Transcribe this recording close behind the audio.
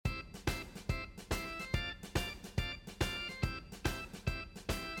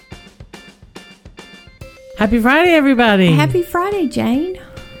Happy Friday, everybody. Happy Friday, Jane.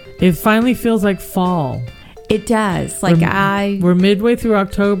 It finally feels like fall. It does. We're midway through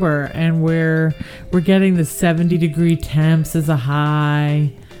October, and we're getting the 70-degree temps as a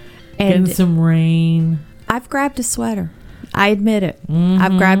high. And getting some rain. I've grabbed a sweater. I admit it. Mm-hmm.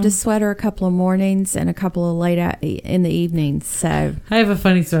 I've grabbed a sweater a couple of mornings and a couple of late in the evenings. So I have a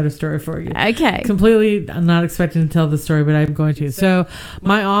funny sweater story for you. Okay. Completely, I'm not expecting to tell the story, but I'm going to. So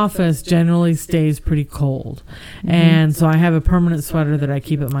my office generally stays pretty cold. Mm-hmm. And so I have a permanent sweater that I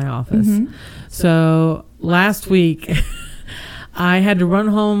keep at my office. Mm-hmm. So last week, I had to run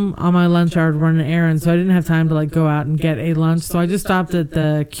home on my lunch hour to run an errand, so I didn't have time to go out and get a lunch. So I just stopped at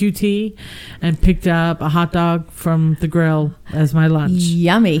the QT and picked up a hot dog from the grill as my lunch.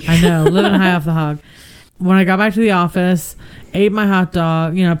 Yummy. I know, living high off the hog. When I got back to the office, ate my hot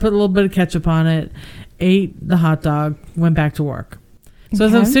dog, put a little bit of ketchup on it, ate the hot dog, went back to work. So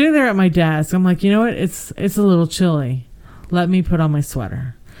as I'm sitting there at my desk, I'm like, you know what? It's a little chilly. Let me put on my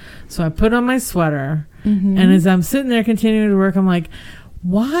sweater. So I put on my sweater, and as I'm sitting there continuing to work, I'm like,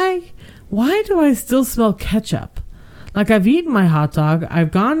 why do I still smell ketchup? I've eaten my hot dog.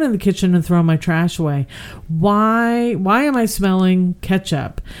 I've gone in the kitchen and thrown my trash away. Why am I smelling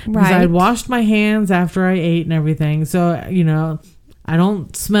ketchup? Because I washed my hands after I ate and everything. So, I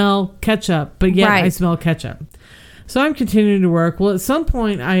don't smell ketchup, but yet I smell ketchup. So I'm continuing to work. Well, at some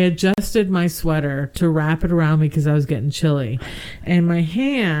point, I adjusted my sweater to wrap it around me because I was getting chilly. And my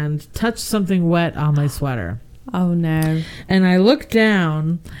hand touched something wet on my sweater. Oh, no. And I looked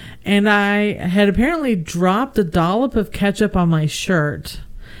down, and I had apparently dropped a dollop of ketchup on my shirt.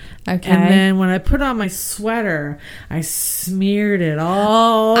 Okay. And then when I put on my sweater, I smeared it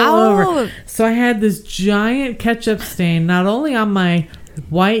all over. So I had this giant ketchup stain, not only on my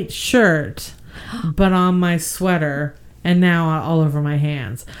white shirt, but on my sweater, and now all over my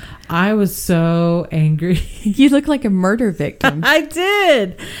hands. I was so angry. You look like a murder victim. I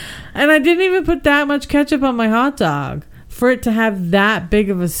did. And I didn't even put that much ketchup on my hot dog for it to have that big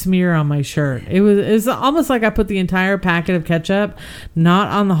of a smear on my shirt. It was almost like I put the entire packet of ketchup not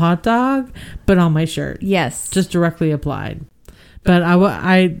on the hot dog, but on my shirt. Yes. Just directly applied. But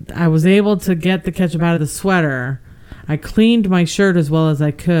I was able to get the ketchup out of the sweater. I cleaned my shirt as well as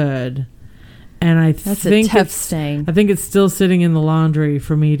I could. And That's a tough stain. I think it's still sitting in the laundry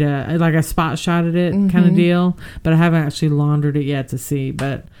for me to, I spot shotted it kind of deal. But I haven't actually laundered it yet to see.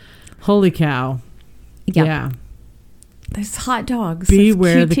 But holy cow. Yep. Yeah. Those hot dogs.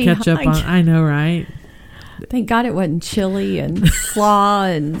 Beware the ketchup on. I know, right? Thank God it wasn't chili and slaw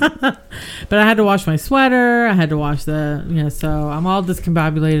and. But I had to wash my sweater. I had to wash so I'm all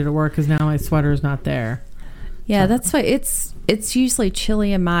discombobulated at work because now my sweater is not there. Yeah, that's why it's usually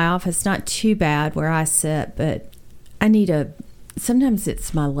chilly in my office. Not too bad where I sit, but sometimes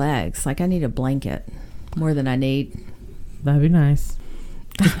it's my legs. I need a blanket more than I need. That'd be nice.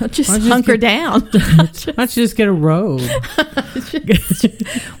 Just hunker down. Why don't you just get a robe?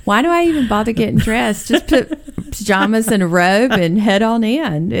 Why do I even bother getting dressed? Just put pajamas and a robe and head on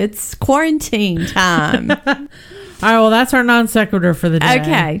in. It's quarantine time. All right, well, that's our non sequitur for the day.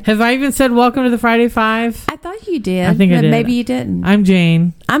 Okay. Have I even said welcome to the Friday Five? I thought you did. I think I did. Maybe you didn't. I'm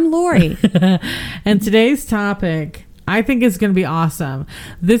Jane. I'm Lori. And today's topic, I think, is going to be awesome.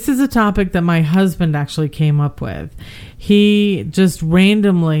 This is a topic that my husband actually came up with. He just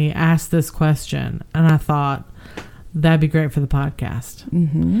randomly asked this question, and I thought that'd be great for the podcast.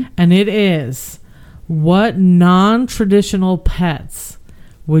 Mm-hmm. And it is, what non-traditional pets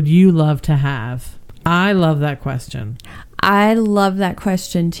would you love to have? I love that question. I love that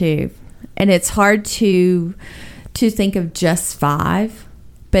question too. And it's hard to think of just 5,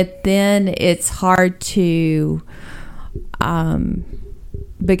 but then it's hard to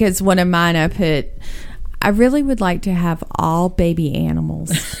because one of mine I really would like to have all baby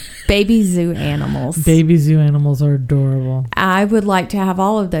animals. Baby zoo animals. Baby zoo animals are adorable. I would like to have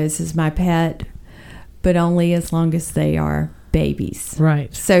all of those as my pet, but only as long as they are babies.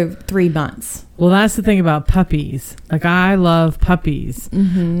 Right. So 3 months. Well, that's the thing about puppies. I love puppies.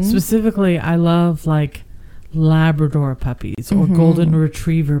 Mm-hmm. Specifically, I love Labrador puppies or golden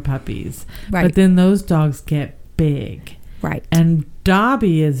retriever puppies. Right. But then those dogs get big. Right. And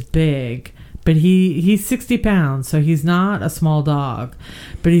Dobby is big, but he's 60 pounds, so he's not a small dog.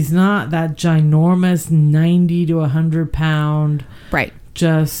 But he's not that ginormous 90 to 100 pound. Right.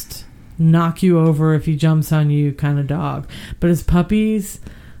 Just knock you over if he jumps on you kind of dog. But as puppies,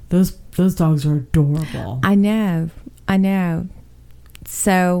 those dogs are adorable. I know.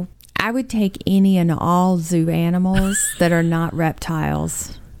 So I would take any and all zoo animals that are not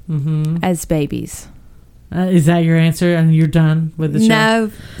reptiles as babies. Is that your answer and you're done with the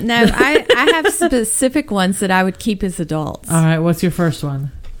show? No. I have specific ones that I would keep as adults. All right, what's your first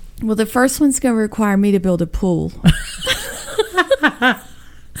one? Well, the first one's going to require me to build a pool.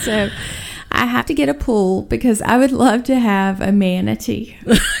 So I have to get a pool because I would love to have a manatee.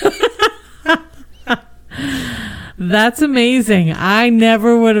 That's amazing. I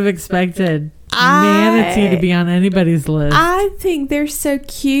never would have expected manatee to be on anybody's list. I think they're so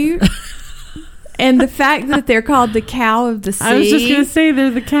cute. And the fact that they're called the cow of the sea. I was just going to say they're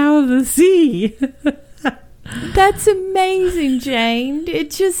the cow of the sea. That's amazing, Jane.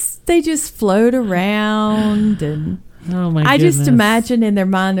 They just float around, and oh my I goodness. just imagine in their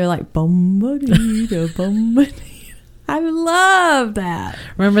mind they're like bum-ba-dee-da, bum-ba-dee. I love that.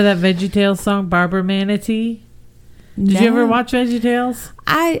 Remember that VeggieTales song, Barbara Manatee? Did you ever watch VeggieTales?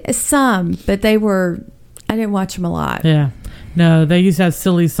 Some, but I didn't watch them a lot. Yeah. No, they used to have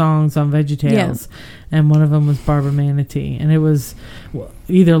silly songs on VeggieTales, and one of them was Barbara Manatee, and it was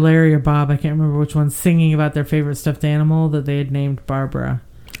either Larry or Bob, I can't remember which one, singing about their favorite stuffed animal that they had named Barbara.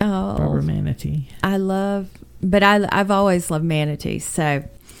 Oh, Barbara Manatee. I've always loved manatees, so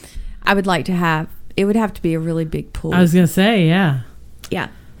I would like to have. It would have to be a really big pool. I was gonna say, yeah.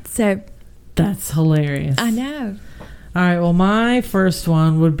 So that's hilarious. I know. All right. Well, my first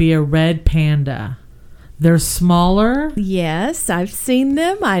one would be a red panda. They're smaller. Yes, I've seen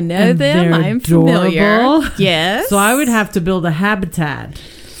them. I know them. I'm adorable. familiar. Yes. So I would have to build a habitat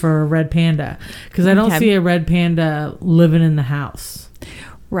for a red panda because I don't see a red panda living in the house.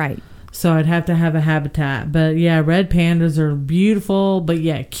 Right. So I'd have to have a habitat. But yeah, red pandas are beautiful, but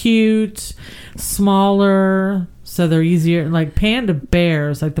yeah, cute, smaller. So they're easier. Like panda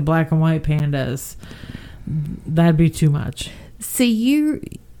bears, like the black and white pandas, that'd be too much. See,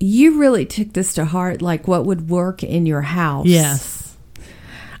 you really took this to heart, like what would work in your house. Yes.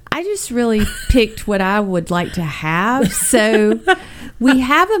 I just really picked what I would like to have. So we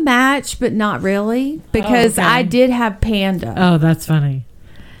have a match, but not really, because I did have panda. Oh, that's funny.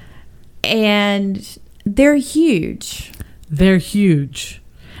 And they're huge. They're huge.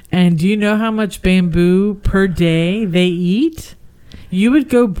 And do you know how much bamboo per day they eat? You would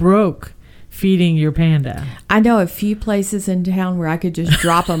go broke feeding your panda. I know a few places in town where I could just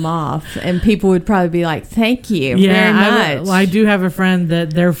drop them off and people would probably be like, thank you very much. I do have a friend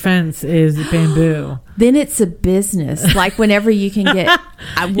that their fence is bamboo. Then it's a business. Like whenever you can get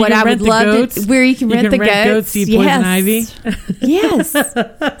what I would love to, where you can rent the goats. See poison ivy. Yes.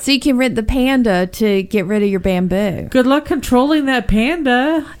 So you can rent the panda to get rid of your bamboo. Good luck controlling that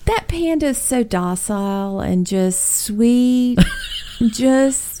panda. That panda is so docile and just sweet.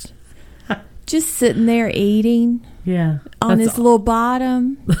 Just sitting there eating. Yeah. On his little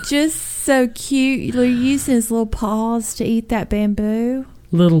bottom. Just so cute. You're using his little paws to eat that bamboo.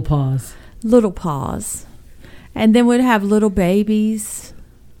 Little paws. Little paws. And then we'd have little babies.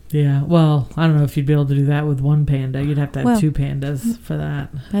 Yeah. Well, I don't know if you'd be able to do that with one panda. You'd have to have two pandas for that.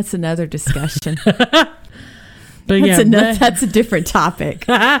 That's another discussion. But that's a different topic.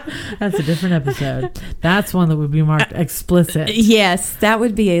 That's a different episode. That's one that would be marked explicit. Yes, that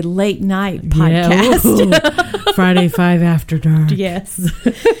would be a late night podcast. Yeah, Friday 5 after dark. Yes.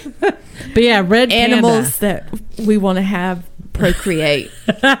 But yeah, red animals panda. That we want to have procreate.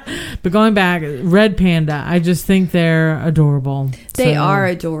 But going back, red panda, I just think they're adorable. They are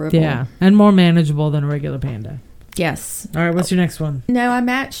adorable. Yeah, and more manageable than a regular panda. Yes. All right, what's your next one? No, I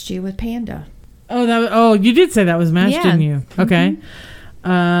matched you with panda. Oh, you did say that was matched, didn't you? Okay. Mm-hmm.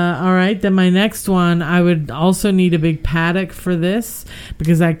 All right. Then my next one, I would also need a big paddock for this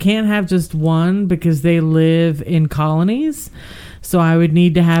because I can't have just one because they live in colonies. So I would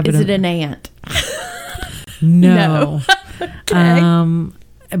need to have Is it an ant? No. Okay.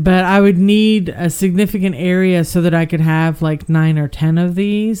 But I would need a significant area so that I could have like 9 or 10 of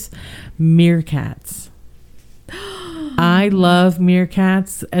these meerkats. I love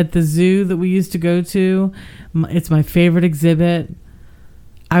meerkats at the zoo that we used to go to. It's my favorite exhibit.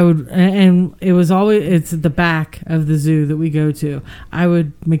 It's at the back of the zoo that we go to. I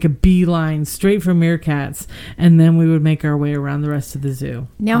would make a beeline straight for meerkats, and then we would make our way around the rest of the zoo.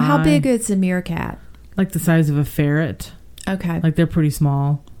 Now, how big is a meerkat? Like the size of a ferret. Okay. Like they're pretty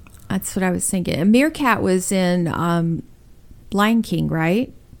small. That's what I was thinking. A meerkat was in Lion King,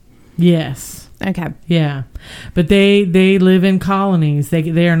 right? Yes. Okay. Yeah, but they live in colonies.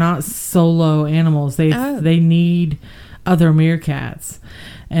 They are not solo animals. They need other meerkats,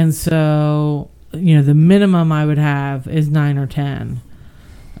 and so the minimum I would have is 9 or 10.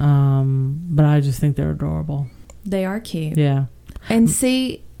 But I just think they're adorable. They are cute. Yeah, and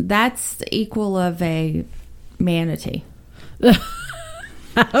see, that's the equal of a manatee.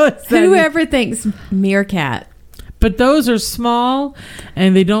 How is that? Whoever thinks meerkat. But those are small,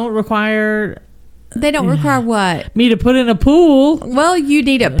 and they don't require They don't require what? me to put in a pool. Well, you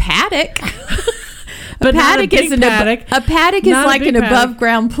need a paddock. But not a big paddock. A paddock is Not a like big an paddock. above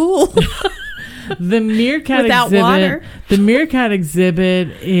ground pool. The meerkat Without exhibit. water. The meerkat exhibit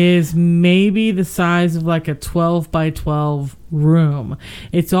is maybe the size of like a 12 by 12 room.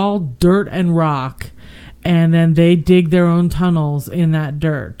 It's all dirt and rock, and then they dig their own tunnels in that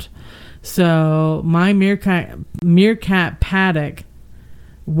dirt. So my meerkat paddock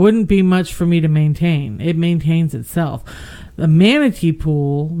wouldn't be much for me to maintain. It maintains itself. The manatee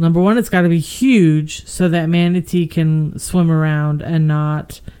pool, number one, it's got to be huge so that manatee can swim around and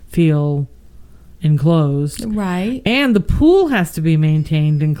not feel enclosed. Right. And the pool has to be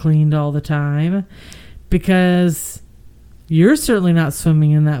maintained and cleaned all the time, because you're certainly not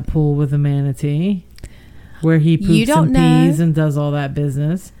swimming in that pool with a manatee where he poops and pees and does all that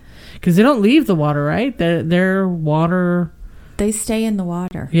business. Because they don't leave the water, right? They're water. They stay in the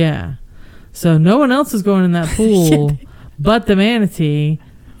water. Yeah. So no one else is going in that pool but the manatee.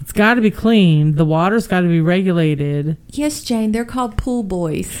 It's got to be cleaned. The water's got to be regulated. Yes, Jane, they're called pool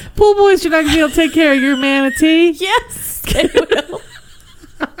boys. Pool boys, you're not going to be able to take care of your manatee? Yes, they will.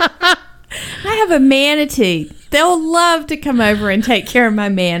 I have a manatee. They'll love to come over and take care of my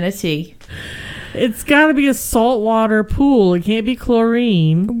manatee. It's got to be a saltwater pool. It can't be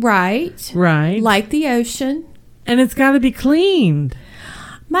chlorine. Right. Right. Like the ocean. And it's got to be cleaned.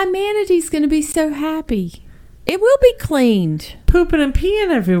 My manatee's going to be so happy. It will be cleaned. Pooping and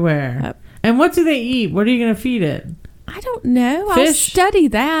peeing everywhere. And what do they eat? What are you going to feed it? I don't know. Fish? I'll study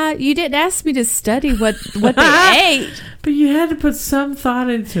that. You didn't ask me to study what they ate. But you had to put some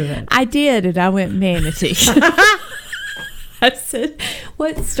thought into it. I did, and I went manatee. I said,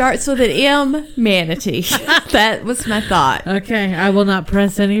 what starts with an M? Manatee. That was my thought. Okay, I will not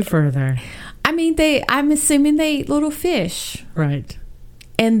press any further. I mean, I'm assuming they eat little fish. Right.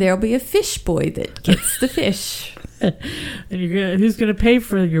 And there'll be a fish boy that gets the fish. And who's going to pay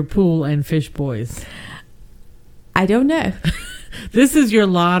for your pool and fish boys? I don't know. This is your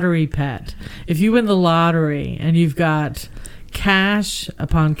lottery pet. If you win the lottery and you've got cash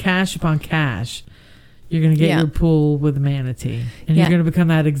upon cash upon cash, you're going to get your pool with a manatee. And you're going to become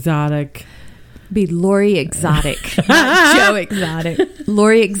that exotic. Be Lori Exotic. Not Joe Exotic.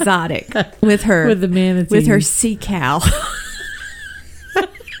 Lori Exotic. With the manatee. With her sea cow.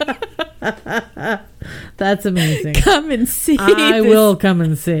 That's amazing. Come and see. I will come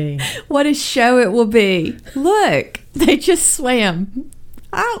and see. What a show it will be. Look, they just swam.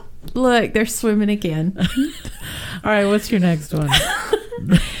 Oh, look, they're swimming again. All right, what's your next one?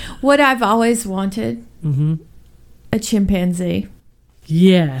 What I've always wanted. Mm-hmm. A chimpanzee.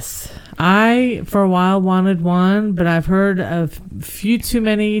 Yes. I, for a while, wanted one, but I've heard of few too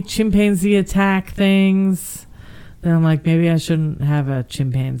many chimpanzee attack things. Then I'm like, maybe I shouldn't have a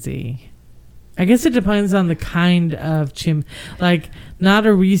chimpanzee. I guess it depends on the kind of like not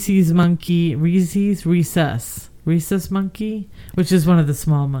a rhesus monkey, rhesus monkey, which is one of the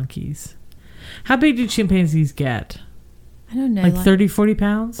small monkeys. How big do chimpanzees get? I don't know. Like 30, 40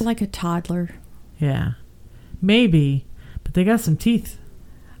 pounds? Like a toddler. Yeah. Maybe, but they got some teeth.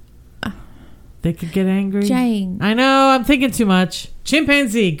 They could get angry. Jane. I know, I'm thinking too much.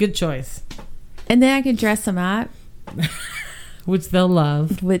 Chimpanzee, good choice. And then I can dress them up. Which they'll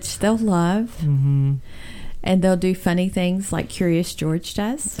love. Mm-hmm. And they'll do funny things like Curious George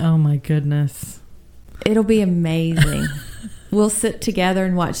does. Oh my goodness. It'll be amazing. We'll sit together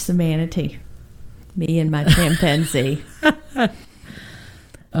and watch the manatee. Me and my chimpanzee.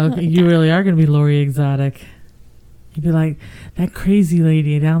 Okay, you really are going to be Lori Exotic. You'd be like that crazy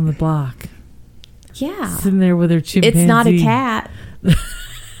lady down the block. Yeah. Sitting there with her chimpanzee. It's not a cat.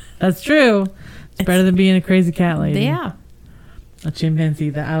 That's true. It's better than being a crazy cat lady. Yeah. A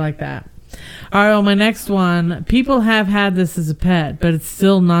chimpanzee. I like that. All right, well, my next one. People have had this as a pet, but it's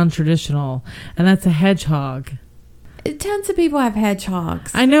still non-traditional, and that's a hedgehog. Tons of people have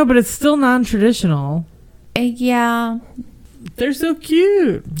hedgehogs. I know, but it's still non-traditional. Yeah. They're so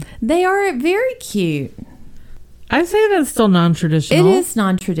cute. They are very cute. I say that's still non-traditional. It is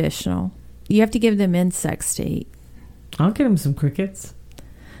non-traditional. You have to give them insects to eat. I'll get them some crickets.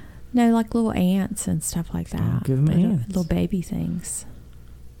 No, like little ants and stuff like that. I'll give them ants. Little baby things.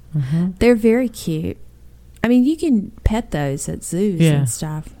 Mm-hmm. They're very cute. I mean, you can pet those at zoos and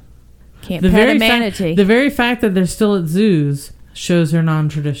stuff. Can't pet a manatee. The very fact that they're still at zoos shows they're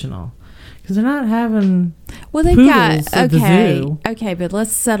non-traditional. Because they're not having they've poodles at the zoo. Okay, but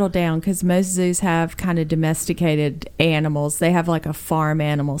let's settle down because most zoos have kind of domesticated animals. They have like a farm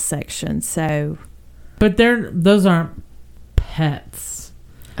animal section. So, but those aren't pets.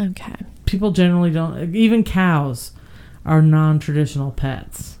 Okay. People generally don't. Even cows are non-traditional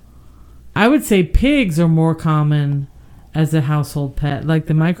pets. I would say pigs are more common as a household pet. Like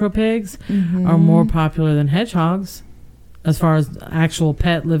the micro pigs are more popular than hedgehogs as far as actual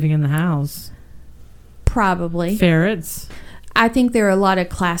pet living in the house. Probably. Ferrets. I think there are a lot of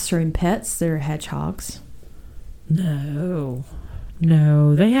classroom pets that are hedgehogs. No.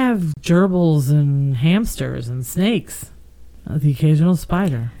 They have gerbils and hamsters and snakes. The occasional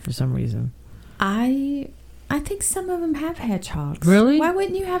spider for some reason. I think some of them have hedgehogs. Really? Why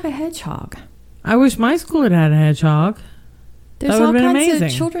wouldn't you have a hedgehog? I wish my school had had a hedgehog. There's That all would've been kinds amazing.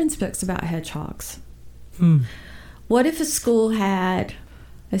 of children's books about hedgehogs. Hmm. What if a school had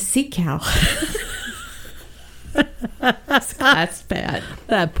a sea cow? That's bad.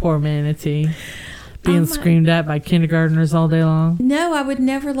 That poor manatee. Being my- screamed at by kindergartners all day long. No, I would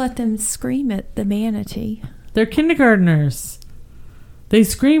never let them scream at the manatee. They're kindergartners. They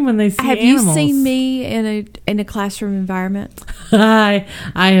scream when they see Have animals. you seen me in a classroom environment? I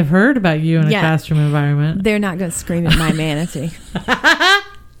have heard about you in a Yeah. classroom environment. They're not going to scream at my manatee.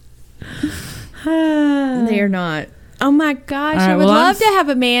 They're not. Oh my gosh! All right, I would well, love to have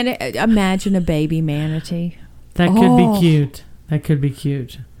imagine a baby manatee. That could be Oh. cute. That could be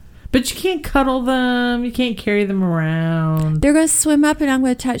cute. But you can't cuddle them. You can't carry them around. They're going to swim up, and I'm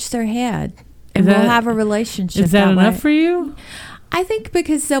going to touch their head, and Is we'll that- have a relationship. Is that enough way. for you? I think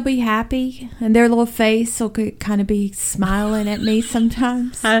because they'll be happy, and their little face will kind of be smiling at me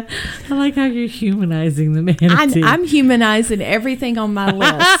sometimes. I like how you're humanizing the manatee. I'm humanizing everything on my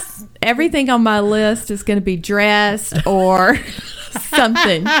list. Everything on my list is going to be dressed or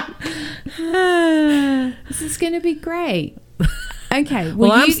something. This is going to be great. Okay.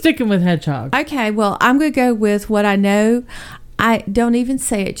 well, I'm sticking with hedgehog. Okay. Well, I'm going to go with what I know. I don't even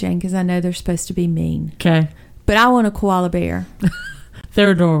say it, Jane, because I know they're supposed to be mean. Okay. But I want a koala bear.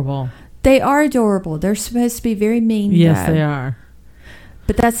 They're adorable. They are adorable. They're supposed to be very mean. Yes, though. they are.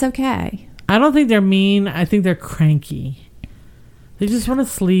 But that's okay. I don't think they're mean. I think they're cranky. They just want to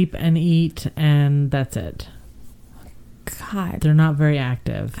sleep and eat, and that's it. God, They're not very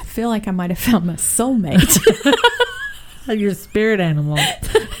active. I feel like I might have found my soulmate. Your spirit animal.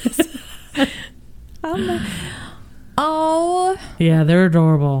 Oh, Yeah, they're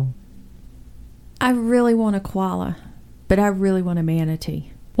adorable. I really want a koala, but I really want a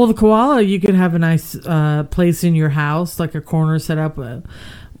manatee. Well, the koala, you could have a nice place in your house, like a corner set up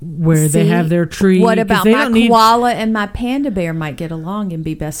where they See, have their tree. What 'cause about they my don't need- koala and my panda bear might get along and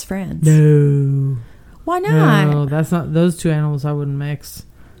be best friends? No. Why not? No, that's not. Those two animals I wouldn't mix.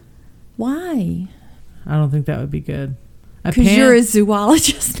 Why? I don't think that would be good. Because you're a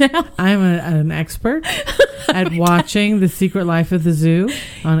zoologist now. I'm an expert at watching The Secret Life of the Zoo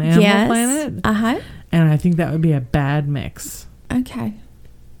on Animal Planet. Uh-huh. And I think that would be a bad mix. Okay.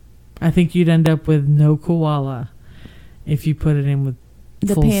 I think you'd end up with no koala if you put it in with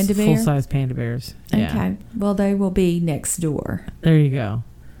The panda bear? full-size panda bears. Yeah. Okay. Well, they will be next door. There you go.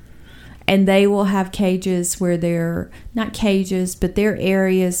 And they will have cages where they're not cages, but their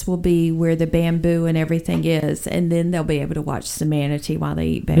areas will be where the bamboo and everything is. And then they'll be able to watch the manatee while they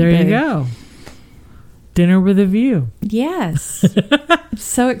eat bamboo. There you go. Dinner with a view. Yes. I'm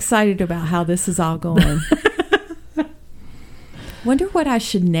so excited about how this is all going. Wonder what I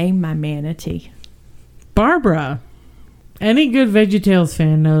should name my manatee. Barbara. Any good VeggieTales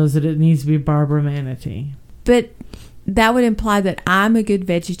fan knows that it needs to be Barbara Manatee. But that would imply that I'm a good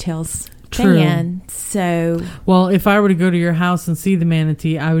VeggieTales True. fan. So Well, if I were to go to your house and see the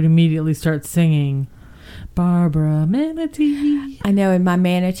manatee, I would immediately start singing Barbara Manatee. I know, and my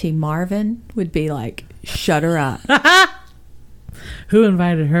manatee Marvin would be like, shut her up. Who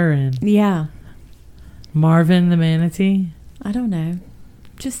invited her in? Yeah. Marvin the manatee? I don't know.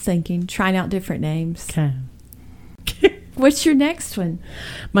 Just thinking, trying out different names. Okay. What's your next one?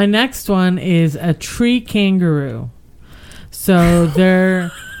 My next one is a tree kangaroo. So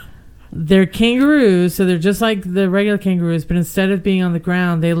they're kangaroos, so they're just like the regular kangaroos, but instead of being on the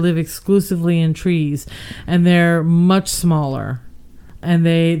ground, they live exclusively in trees, and they're much smaller. And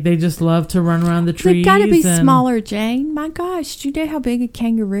they just love to run around the trees. They've got to be and, smaller, Jane. My gosh, do you know how big a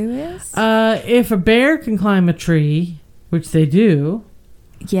kangaroo is? If a bear can climb a tree, which they do,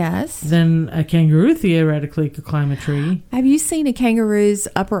 Yes. then a kangaroo theoretically could climb a tree. Have you seen a kangaroo's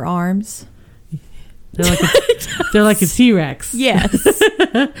upper arms? They're like a T-Rex. Yes.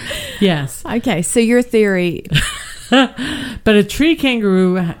 Yes. Okay, so your theory. But a tree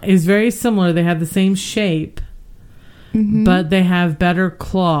kangaroo is very similar. They have the same shape, but they have better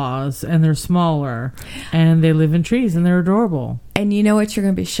claws, and they're smaller, and they live in trees, and they're adorable. And you know what you're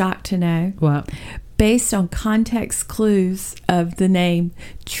going to be shocked to know? What? based on context clues of the name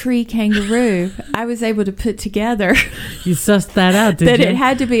tree kangaroo, I was able to put together You sussed that out, did that you? it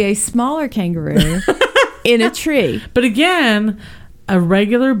had to be a smaller kangaroo in a tree. But again, a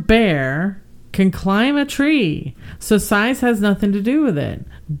regular bear can climb a tree. So size has nothing to do with it.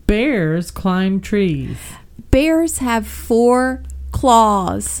 Bears climb trees. Bears have 4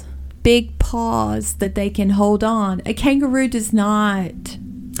 claws, big paws that they can hold on. A kangaroo does not.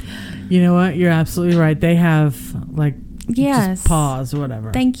 You know what? You're absolutely right. They have like Yes. just paws or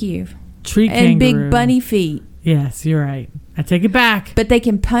whatever. Thank you. Tree And kangaroo. big bunny feet. Yes, you're right. I take it back. But they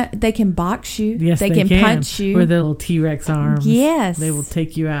can they can box you. Yes, they can punch you. Or their little T-Rex arms. Yes. They will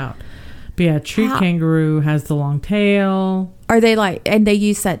take you out. But yeah, tree How- kangaroo has the long tail. Are they like, and they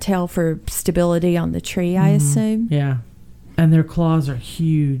use that tail for stability on the tree, I assume? Yeah. And their claws are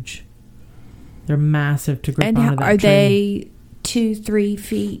huge. They're massive to grip And onto that are tree. they 2-3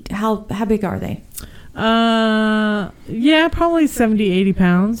 feet? How big are they? Yeah, probably 70, 80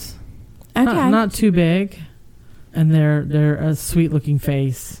 pounds. Okay. Not too big. And they're a sweet looking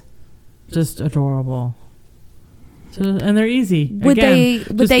face. Just adorable. So, and they're easy. Would Again, they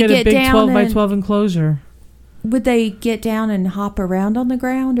just get a big down 12 by and- 12 enclosure. Would they get down and hop around on the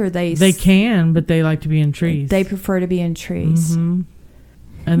ground, or They can, but they like to be in trees. They prefer to be in trees. Mhm.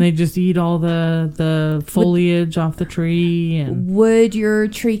 And they just eat all the foliage off the tree. And Would your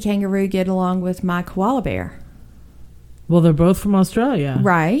tree kangaroo get along with my koala bear? well, they're both from Australia,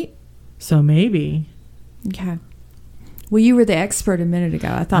 Right. so maybe. Okay. Well, you were the expert a minute ago.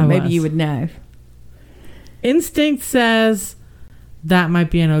 I thought I maybe was. you would know. Instinct says that might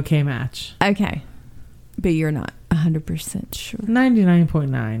be an okay match. Okay. But you're not 100% sure.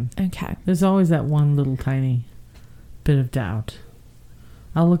 99.9. Okay. There's always that one little tiny bit of doubt.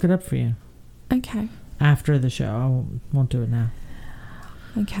 I'll look it up for you Okay. after the show. I won't do it now.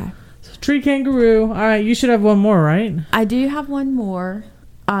 Okay. So, tree kangaroo. All right, you should have one more, right? I do have one more,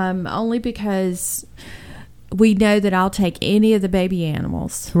 only because we know that I'll take any of the baby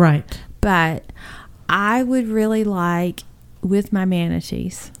animals. Right. But I would really like, with my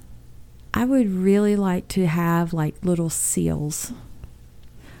manatees, I would really like to have like little seals.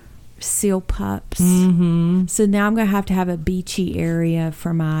 Seal pups. Mm-hmm. So now I'm going to have a beachy area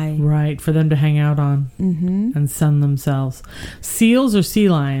for my... Right, for them to hang out on and sun themselves. Seals or sea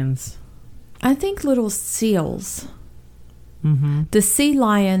lions? I think little seals. Mm-hmm. The sea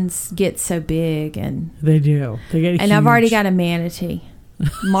lions get so big, and They do. They get I've already huge. got a manatee.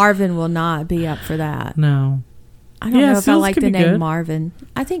 Marvin will not be up for that. No. I don't know if I seals like could the be name good. Marvin.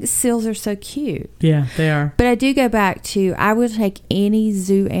 I think seals are so cute. Yeah, they are. But I do go back to, I would take any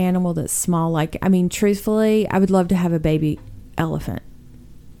zoo animal that's small. Like, I mean, truthfully, I would love to have a baby elephant.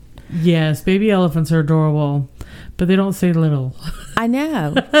 Yes, baby elephants are adorable, but they don't stay little. I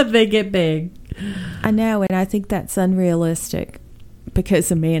know. They get big. I know. And I think that's unrealistic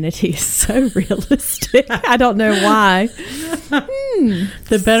because a manatee is so realistic. I don't know why.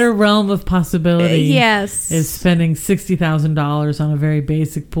 The better realm of possibility Yes. is spending $60,000 on a very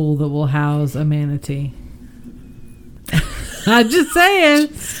basic pool that will house a manatee. I'm just saying.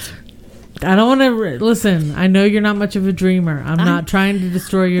 I don't want to listen. I know you're not much of a dreamer. I'm not trying to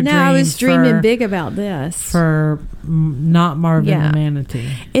destroy your dreams. No, I was dreaming big about this. for not Marvin Yeah. the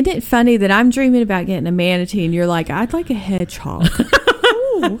manatee. Isn't it funny that I'm dreaming about getting a manatee and you're like, I'd like a hedgehog.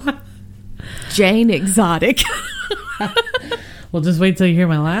 Ooh. Jane Exotic. Well, just wait till you hear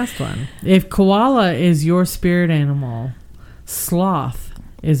my last one. If koala is your spirit animal, sloth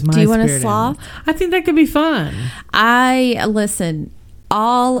is my Do you want a spirit sloth? animal. I think that could be fun. Listen,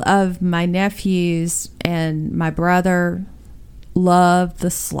 all of my nephews and my brother love the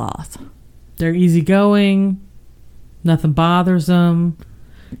sloth. They're easygoing. Nothing bothers them.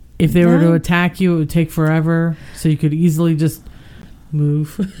 If they were to No. attack you, it would take forever. So you could easily just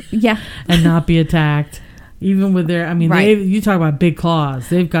move Yeah. and not be attacked. Even with their, I mean, Right. you talk about big claws.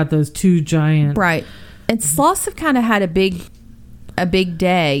 They've got those two giant. Right. And sloths have kind of had a big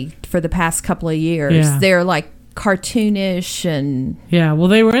day for the past couple of years. Yeah. They're like cartoonish and Yeah, well,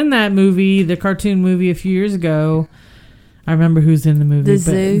 they were in that movie, the cartoon movie a few years ago. I remember who's in the movie. The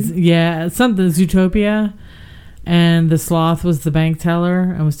Zoo? Yeah, something, Zootopia. And the sloth was the bank teller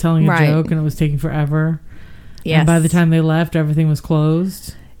and was telling a Right. joke, and it was taking forever. yes. And by the time they left, everything was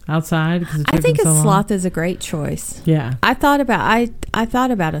closed outside because it took I think a them so long. sloth is a great choice. Yeah. I thought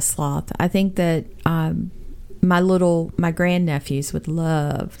about a sloth. I think that my grandnephews would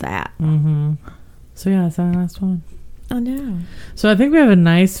love that. Mm-hmm. So yeah, that's our last one. I know. So I think we have a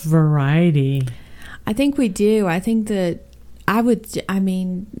nice variety. I think we do. I think that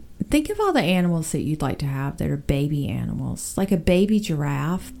Think of all the animals that you'd like to have that are baby animals. Like a baby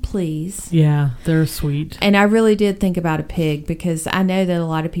giraffe, please. Yeah, they're sweet. And I really did think about a pig because I know that a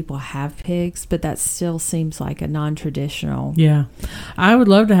lot of people have pigs, but that still seems like a non-traditional. Yeah. I would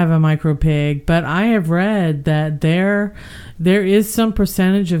love to have a micro pig, but I have read that there is some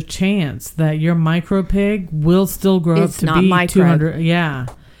percentage of chance that your micro pig will still grow up to be micro. 200. Yeah.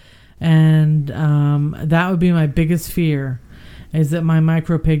 And that would be my biggest fear, is that my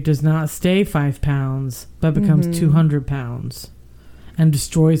micro pig does not stay 5 pounds, but becomes 200 pounds and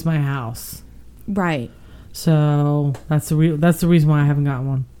destroys my house. Right. So that's the reason why I haven't gotten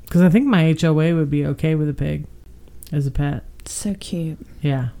one. Because I think my HOA would be okay with a pig as a pet. So cute.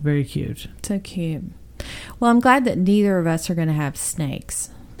 Yeah, very cute. So cute. Well, I'm glad that neither of us are going to have snakes.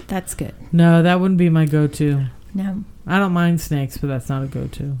 That's good. No, that wouldn't be my go-to. No. I don't mind snakes, but that's not a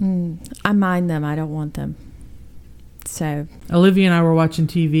go-to. I mind them. I don't want them. So Olivia and I were watching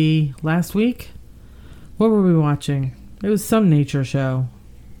TV last week. What were we watching? It was some nature show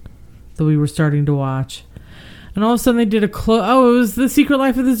that we were starting to watch. And all of a sudden they did it was The Secret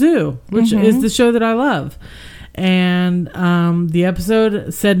Life of the Zoo, which is the show that I love. And the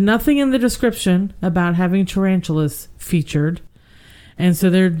episode said nothing in the description about having tarantulas featured. And so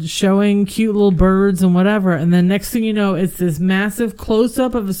they're showing cute little birds and whatever. And then next thing you know, it's this massive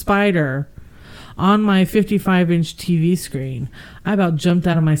close-up of a spider on my 55-inch TV screen. I about jumped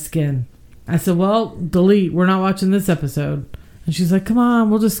out of my skin. I said, well, delete. We're not watching this episode. And she's like, come on,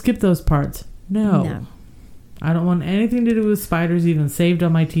 we'll just skip those parts. No. I don't want anything to do with spiders even saved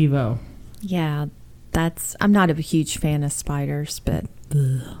on my TiVo. Yeah, I'm not a huge fan of spiders, but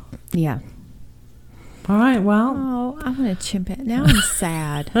yeah. All right, well. Oh, I want a chimpanzee. Now I'm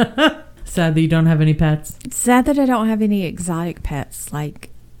sad. Sad that you don't have any pets? Sad that I don't have any exotic pets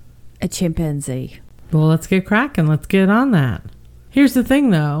like a chimpanzee. Well, let's get cracking. Let's get on that. Here's the thing,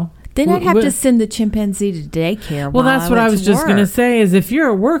 though. Then I'd have to send the chimpanzee to daycare. Well, that's what I was just going to say, is if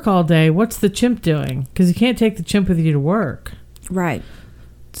you're at work all day, what's the chimp doing? Because you can't take the chimp with you to work. Right.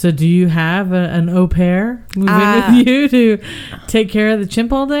 So do you have an au pair move in with you to take care of the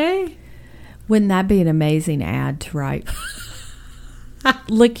chimp all day? Wouldn't that be an amazing ad to write?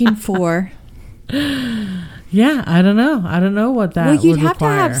 Looking for. Yeah, I don't know. I don't know what that would require. Well, you'd have to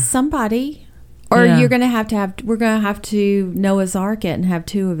have somebody. Or you're going to have, we're going to have to Noah's Ark it and have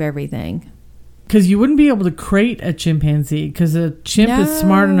 2 of everything. Because you wouldn't be able to crate a chimpanzee, because a chimp is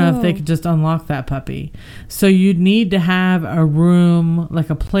smart enough they could just unlock that puppy. So you'd need to have a room, like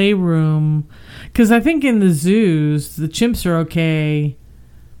a playroom. Because I think in the zoos, the chimps are okay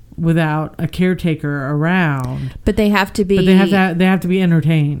without a caretaker around. But they have to be. But they have to be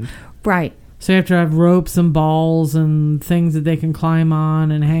entertained. Right. So you have to have ropes and balls and things that they can climb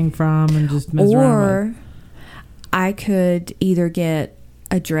on and hang from and just mess around with. Or I could either get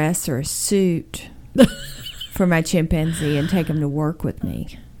a dress or a suit for my chimpanzee and take him to work with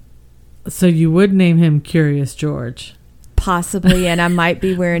me. So you would name him Curious George? Possibly, and I might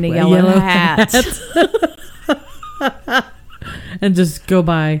be wearing a yellow hat. And just go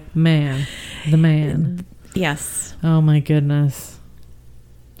by the man. Yes. Oh my goodness.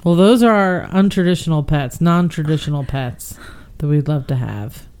 Well, those are our untraditional pets, non-traditional pets that we'd love to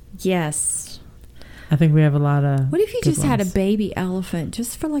have. Yes. I think we have a lot of. What if you just had a baby elephant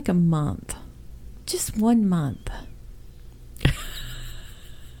just for like a month? Just 1 month.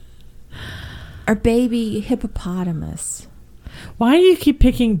 Or baby hippopotamus. Why do you keep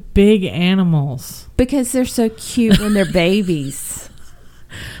picking big animals? Because they're so cute when they're babies.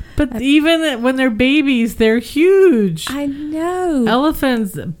 But even when they're babies, they're huge. I know.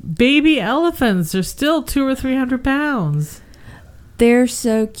 Elephants, baby elephants, are still 200 or 300 pounds. They're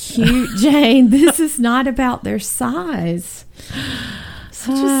so cute, Jane. This is not about their size.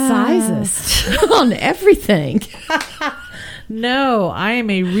 Such a sizist on everything. No, I am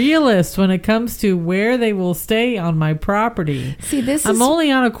a realist when it comes to where they will stay on my property. See, I'm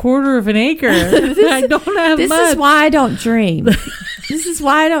only on 1/4 of an acre. I don't have much. This is why I don't dream. This is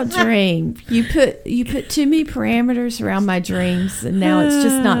why I don't dream. You put too many parameters around my dreams, and now it's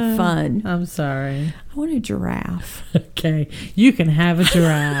just not fun. I'm sorry. I want a giraffe. Okay, you can have a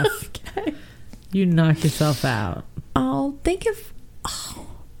giraffe. Okay. You knock yourself out. Oh,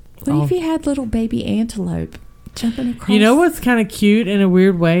 what if you had little baby antelope jumping across? You know what's kind of cute in a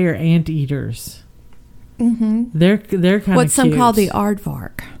weird way are anteaters. Mm-hmm. They're kind of cute. What's some called the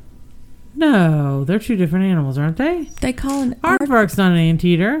aardvark? No, they're 2 different animals, aren't they? They call an aardvark's not an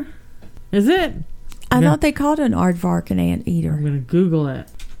anteater, is it? I thought they called an aardvark an anteater. I'm going to Google it.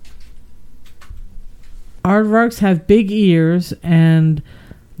 Aardvarks have big ears and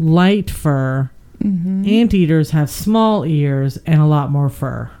light fur. Mm-hmm. Anteaters have small ears and a lot more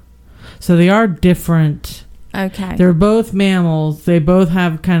fur. So they are different. Okay. They're both mammals. They both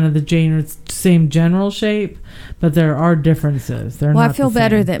have kind of the same general shape, but there are differences. They're well, not I feel the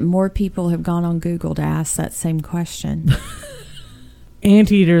better same. that more people have gone on Google to ask that same question.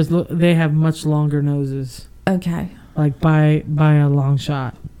 Anteaters, they have much longer noses. Okay. Like by a long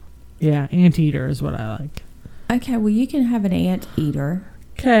shot. Yeah, anteater is what I like. Okay, well, you can have an anteater.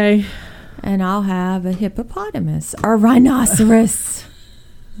 Okay. And I'll have a hippopotamus or rhinoceros.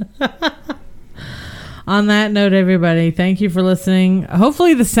 On that note, everybody, thank you for listening.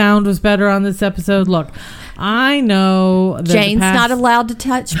 Hopefully the sound was better on this episode. Look, I know that Jane's not allowed to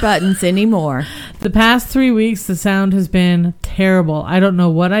touch buttons anymore. The past 3 weeks, the sound has been terrible. I don't know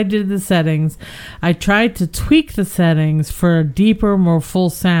what I did to the settings. I tried to tweak the settings for a deeper, more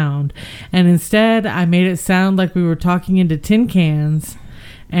full sound, and instead I made it sound like we were talking into tin cans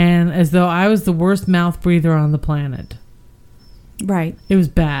and as though I was the worst mouth breather on the planet. Right. It was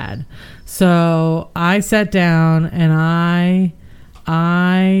bad. So I sat down and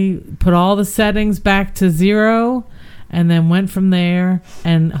I put all the settings back to 0 and then went from there.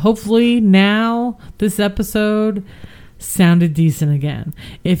 And hopefully now this episode sounded decent again.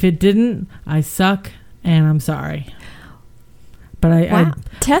 If it didn't, I suck and I'm sorry. But I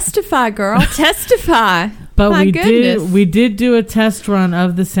testify, girl. Testify. But we did do a test run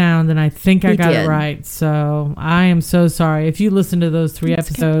of the sound, and I think I got it right. So I am so sorry. If you listen to those 3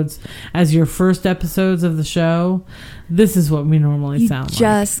 episodes as your first episodes of the show, this is what we normally sound like. You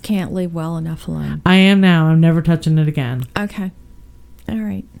just can't leave well enough alone. I am now. I'm never touching it again. Okay. All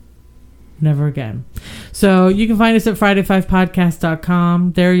right. Never again. So you can find us at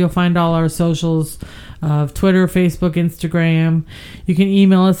Friday5podcast.com. There you'll find all our socials of Twitter, Facebook, Instagram. You can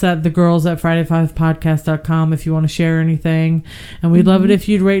email us at thegirls@Friday5podcast.com if you want to share anything. And we'd love it if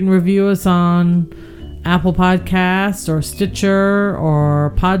you'd rate and review us on Apple Podcasts or Stitcher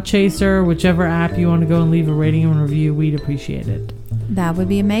or Podchaser, whichever app you want to go and leave a rating and review. We'd appreciate it. That would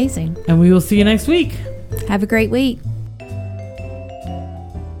be amazing. And we will see you next week. Have a great week.